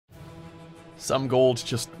some gold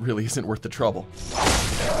just really isn't worth the trouble.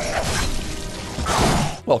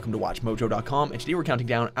 Welcome to WatchMojo.com, and today we're counting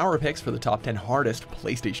down our picks for the top 10 hardest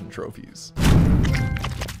PlayStation trophies.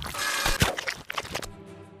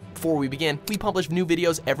 Before we begin, we publish new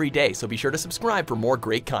videos every day, so be sure to subscribe for more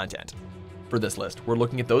great content. For this list, we're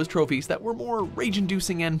looking at those trophies that were more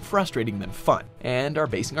rage-inducing and frustrating than fun, and are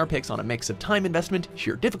basing our picks on a mix of time investment,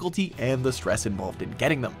 sheer difficulty, and the stress involved in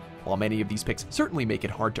getting them. While many of these picks certainly make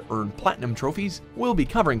it hard to earn platinum trophies, we'll be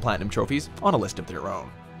covering platinum trophies on a list of their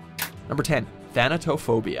own. Number 10.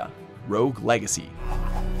 Thanatophobia, Rogue Legacy.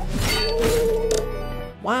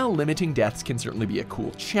 While limiting deaths can certainly be a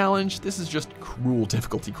cool challenge, this is just cruel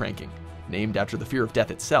difficulty cranking. Named after the fear of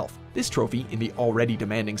death itself, this trophy in the already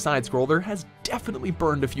demanding side-scroller has definitely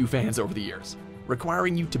burned a few fans over the years.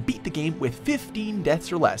 Requiring you to beat the game with 15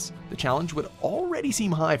 deaths or less, the challenge would already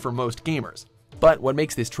seem high for most gamers. But what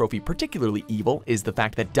makes this trophy particularly evil is the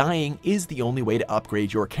fact that dying is the only way to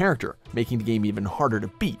upgrade your character, making the game even harder to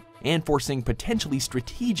beat, and forcing potentially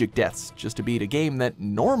strategic deaths just to beat a game that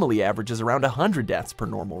normally averages around 100 deaths per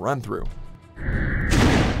normal run-through.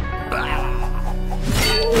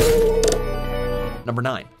 Number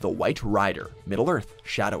 9. The White Rider, Middle-earth,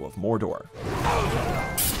 Shadow of Mordor.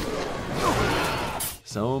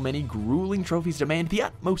 So many grueling trophies demand the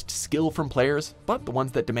utmost skill from players, but the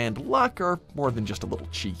ones that demand luck are more than just a little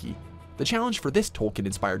cheeky. The challenge for this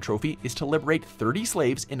Tolkien-inspired trophy is to liberate 30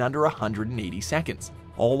 slaves in under 180 seconds,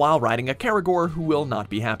 all while riding a Caragor who will not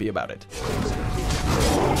be happy about it.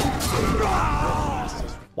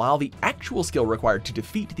 While the actual skill required to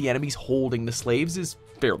defeat the enemies holding the slaves is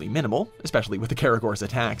fairly minimal, especially with the Caragor's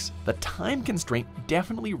attacks, the time constraint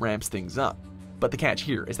definitely ramps things up. But the catch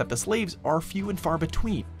here is that the slaves are few and far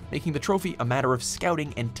between, making the trophy a matter of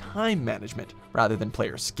scouting and time management rather than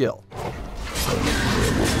player skill.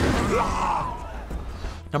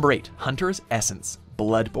 Number 8. Hunter's Essence,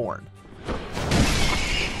 Bloodborne.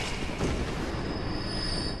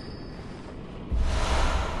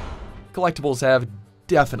 Collectibles have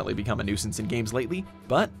definitely become a nuisance in games lately,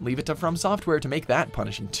 but leave it to From Software to make that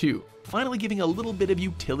punishing too. Finally giving a little bit of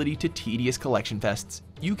utility to tedious collection fests,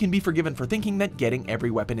 you can be forgiven for thinking that getting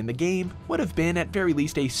every weapon in the game would have been at very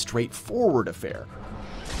least a straightforward affair.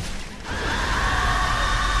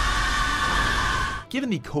 Given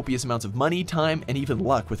the copious amounts of money, time, and even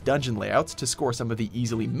luck with dungeon layouts to score some of the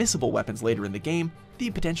easily missable weapons later in the game, the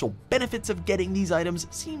potential benefits of getting these items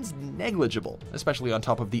seems negligible, especially on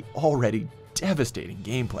top of the already devastating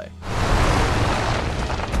gameplay.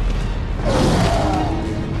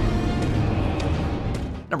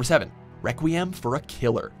 Number 7. Requiem For A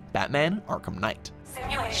Killer, Batman Arkham Knight.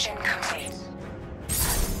 Simulation complete.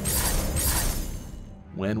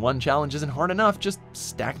 When one challenge isn't hard enough, just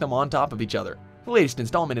stack them on top of each other. The latest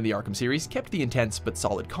installment in the Arkham series kept the intense but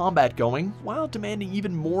solid combat going, while demanding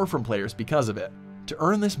even more from players because of it. To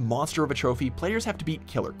earn this monster of a trophy, players have to beat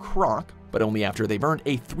Killer Croc, but only after they've earned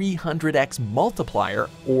a 300x multiplier,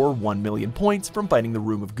 or 1 million points from fighting the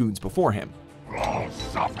Room of Goons before him. All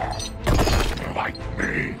suffer like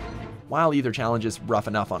me. While either challenge is rough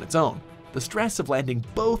enough on its own, the stress of landing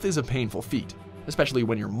both is a painful feat, especially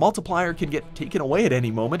when your multiplier can get taken away at any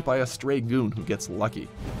moment by a stray goon who gets lucky.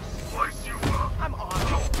 I'm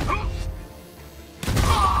on.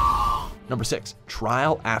 Number 6.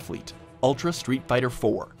 Trial Athlete, Ultra Street Fighter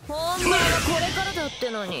 4.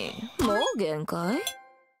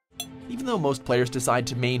 Even though most players decide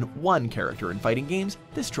to main one character in fighting games,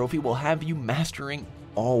 this trophy will have you mastering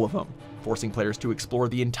all of them, forcing players to explore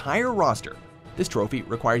the entire roster. This trophy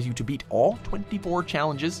requires you to beat all 24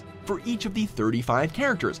 challenges for each of the 35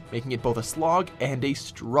 characters, making it both a slog and a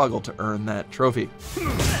struggle to earn that trophy.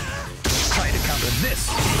 Try to counter this.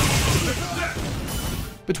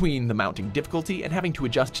 Between the mounting difficulty and having to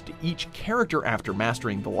adjust to each character after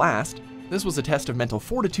mastering the last, this was a test of mental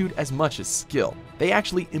fortitude as much as skill. They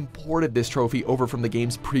actually imported this trophy over from the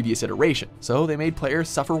game's previous iteration, so they made players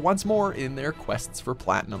suffer once more in their quests for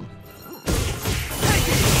platinum.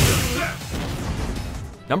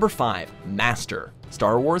 Number 5. Master,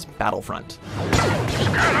 Star Wars Battlefront.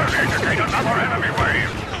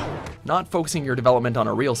 Not focusing your development on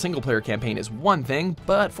a real single-player campaign is one thing,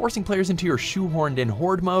 but forcing players into your shoehorned-in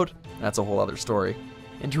horde mode, that's a whole other story.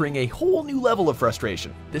 Entering a whole new level of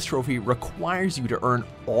frustration, this trophy requires you to earn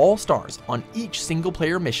all stars on each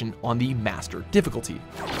single-player mission on the Master difficulty.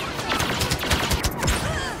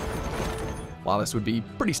 While this would be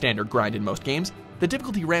pretty standard grind in most games, the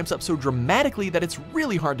difficulty ramps up so dramatically that it's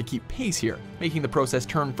really hard to keep pace here, making the process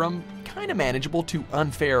turn from kinda manageable to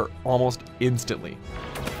unfair almost instantly.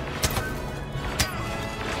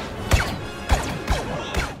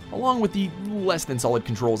 Along with the less than solid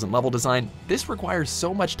controls and level design, this requires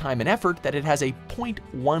so much time and effort that it has a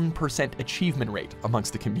 0.1% achievement rate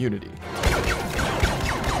amongst the community.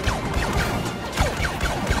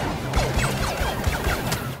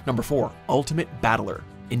 Number 4. Ultimate Battler: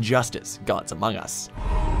 Injustice: Gods Among Us.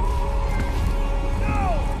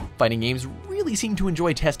 Fighting games really seem to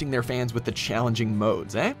enjoy testing their fans with the challenging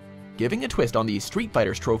modes, eh? Giving a twist on the Street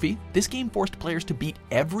Fighter's trophy, this game forced players to beat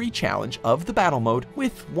every challenge of the battle mode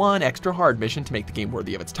with one extra hard mission to make the game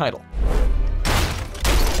worthy of its title.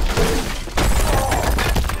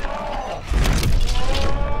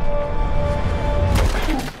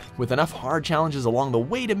 With enough hard challenges along the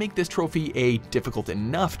way to make this trophy a difficult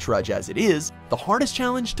enough trudge as it is, the hardest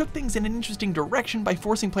challenge took things in an interesting direction by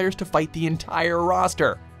forcing players to fight the entire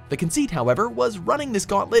roster. The conceit, however, was running this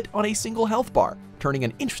gauntlet on a single health bar, turning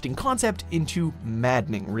an interesting concept into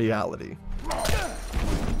maddening reality.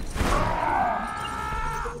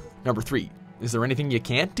 Number 3. Is there anything you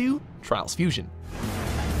can't do? Trials Fusion.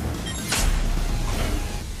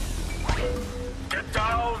 Get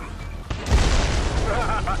down!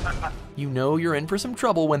 You know you're in for some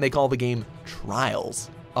trouble when they call the game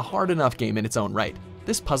Trials, a hard enough game in its own right.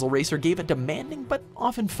 This puzzle racer gave a demanding but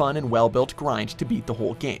often fun and well-built grind to beat the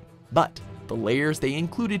whole game. But the layers they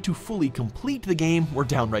included to fully complete the game were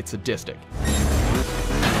downright sadistic.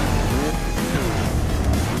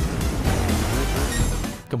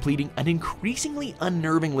 Completing an increasingly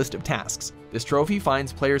unnerving list of tasks, this trophy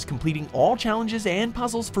finds players completing all challenges and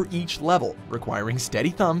puzzles for each level, requiring steady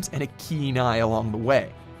thumbs and a keen eye along the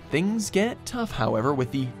way. Things get tough, however,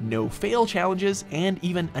 with the no-fail challenges and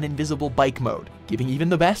even an invisible bike mode, giving even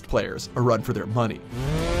the best players a run for their money.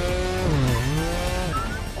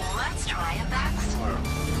 Let's try a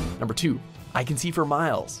backstory. Number 2. I Can See for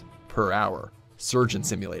Miles Per Hour: Surgeon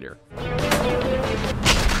Simulator.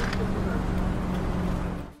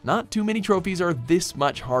 Not too many trophies are this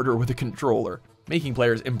much harder with a controller, making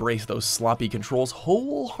players embrace those sloppy controls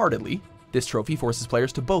wholeheartedly. This trophy forces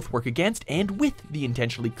players to both work against and with the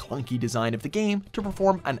intentionally clunky design of the game to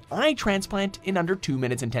perform an eye transplant in under 2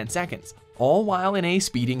 minutes and 10 seconds, all while in a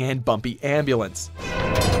speeding and bumpy ambulance.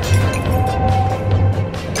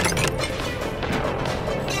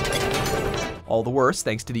 All the worse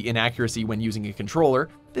thanks to the inaccuracy when using a controller.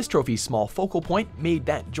 This trophy's small focal point made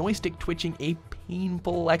that joystick twitching a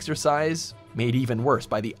painful exercise, made even worse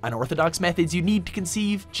by the unorthodox methods you need to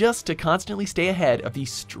conceive just to constantly stay ahead of the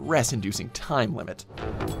stress-inducing time limit.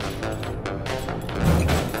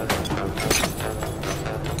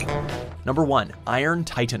 Number 1. Iron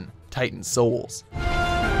Titan: Titan Souls.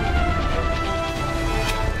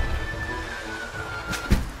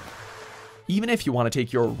 Even if you want to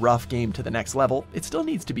take your rough game to the next level, it still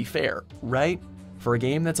needs to be fair, right? For a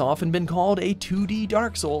game that's often been called a 2D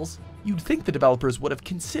Dark Souls, you'd think the developers would have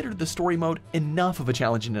considered the story mode enough of a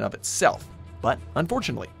challenge in and of itself. But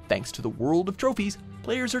unfortunately, thanks to the world of trophies,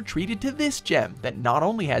 players are treated to this gem that not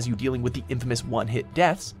only has you dealing with the infamous one-hit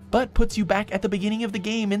deaths, but puts you back at the beginning of the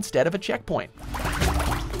game instead of a checkpoint.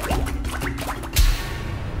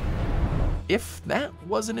 If that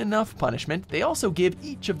wasn't enough punishment, they also give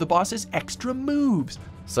each of the bosses extra moves,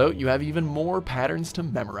 so you have even more patterns to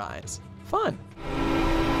memorize. Fun!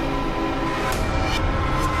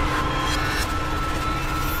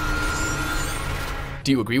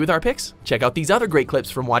 Do you agree with our picks? Check out these other great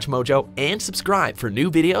clips from WatchMojo and subscribe for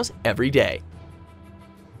new videos every day.